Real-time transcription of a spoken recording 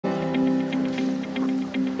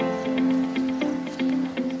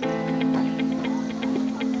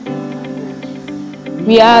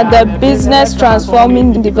We are the Business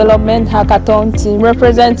Transforming Development Hackathon team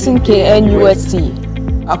representing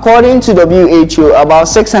KNUST. According to WHO, about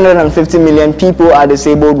 650 million people are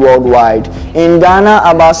disabled worldwide. In Ghana,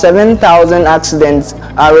 about 7,000 accidents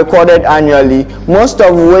are recorded annually, most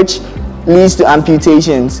of which leads to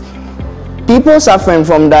amputations. People suffering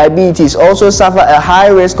from diabetes also suffer a high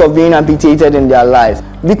risk of being amputated in their life.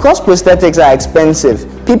 Because prosthetics are expensive,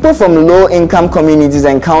 people from low-income communities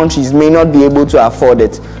and countries may not be able to afford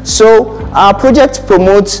it. So, our project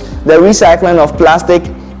promotes the recycling of plastic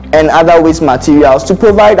and other waste materials to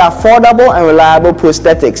provide affordable and reliable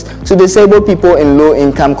prosthetics to disabled people in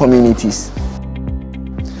low-income communities.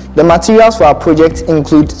 The materials for our project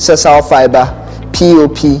include sessile fiber,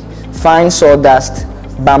 POP, fine sawdust,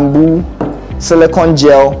 bamboo, silicone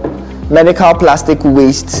gel, medical plastic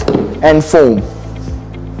waste, and foam.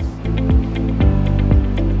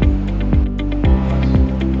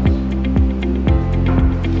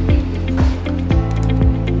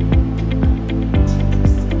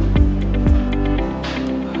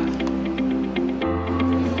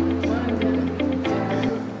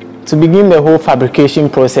 To begin the whole fabrication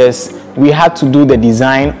process, we had to do the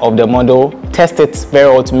design of the model, test it very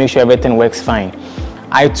well to make sure everything works fine.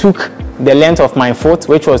 I took the length of my foot,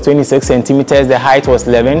 which was 26 centimeters, the height was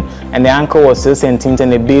 11, and the ankle was 6 centimeters,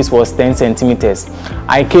 and the base was 10 centimeters.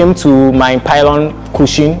 I came to my pylon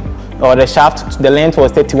cushion, or the shaft, the length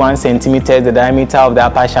was 31 centimeters, the diameter of the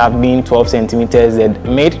upper shaft being 12 centimeters, the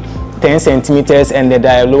mid 10 centimeters, and the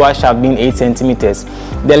lower shaft being 8 centimeters.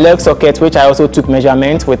 The leg socket, which I also took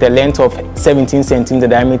measurement with a length of 17 centimeters, the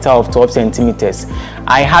diameter of 12 centimeters.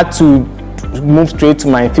 I had to move straight to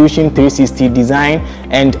my Fusion 360 design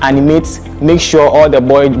and animate, make sure all the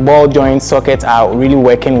ball joint sockets are really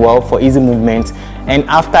working well for easy movement. And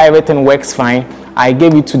after everything works fine, I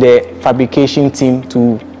gave it to the fabrication team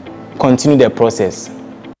to continue the process.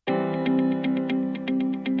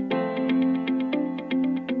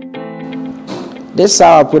 This is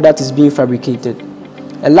how our product is being fabricated.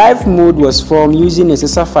 A live mold was formed using a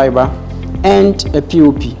sessile fiber and a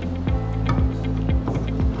POP.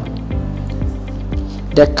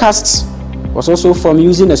 The cast was also formed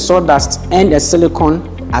using a sawdust and a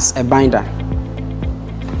silicone as a binder.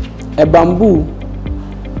 A bamboo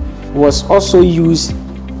was also used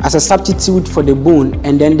as a substitute for the bone,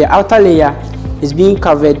 and then the outer layer is being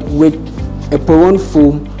covered with a porone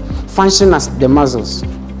foam functioning as the muscles.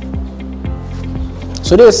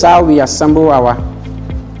 So this is how we assemble our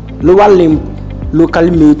lower limb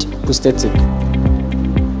locally made prosthetic.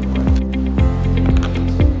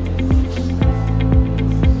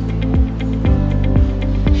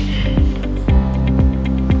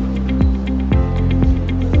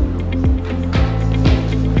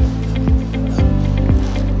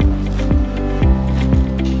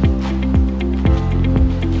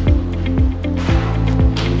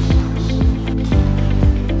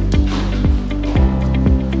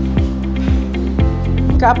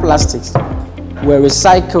 Car plastics were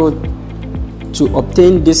recycled to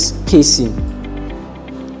obtain this casing.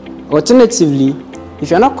 Alternatively,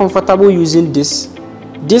 if you're not comfortable using this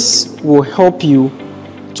will help you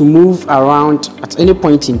to move around at any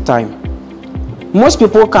point in time. Most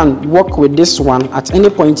people can work with this one at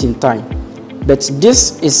any point in time, but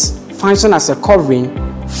this is function as a covering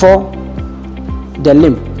for the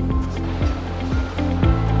limb.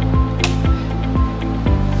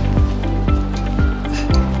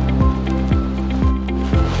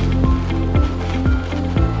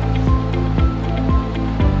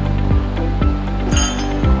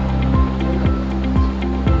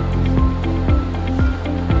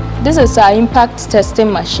 This is our impact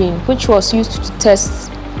testing machine, which was used to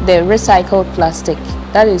test the recycled plastic,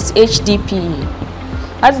 that is HDPE.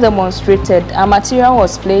 As demonstrated, our material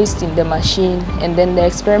was placed in the machine and then the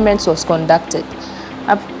experiment was conducted.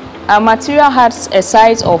 Our material had a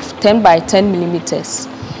size of 10 by 10 millimeters.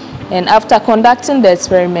 And after conducting the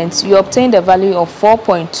experiment, you obtained a value of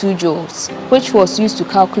 4.2 joules, which was used to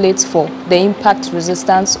calculate for the impact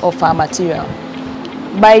resistance of our material.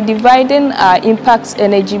 By dividing our impact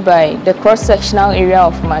energy by the cross-sectional area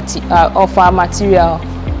of our material,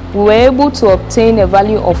 we were able to obtain a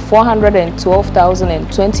value of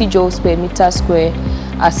 412,020 joules per meter square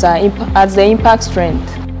as the impact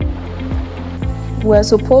strength. We were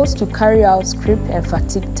supposed to carry out grip and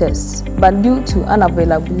fatigue tests, but due to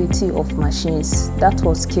unavailability of machines, that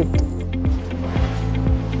was skipped.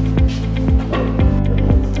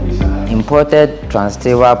 Imported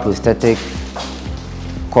transtable prosthetic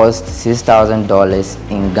cost $6,000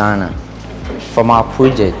 in Ghana. From our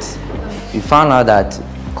project, we found out that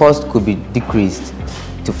cost could be decreased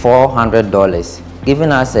to $400, giving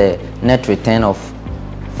us a net return of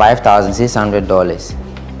 $5,600.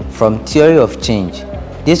 From theory of change,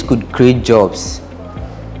 this could create jobs,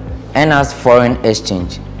 enhance foreign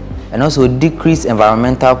exchange, and also decrease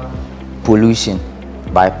environmental pollution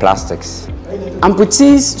by plastics.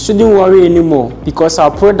 Amputees shouldn't worry anymore because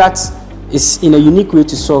our product is in a unique way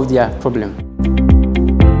to solve their problem.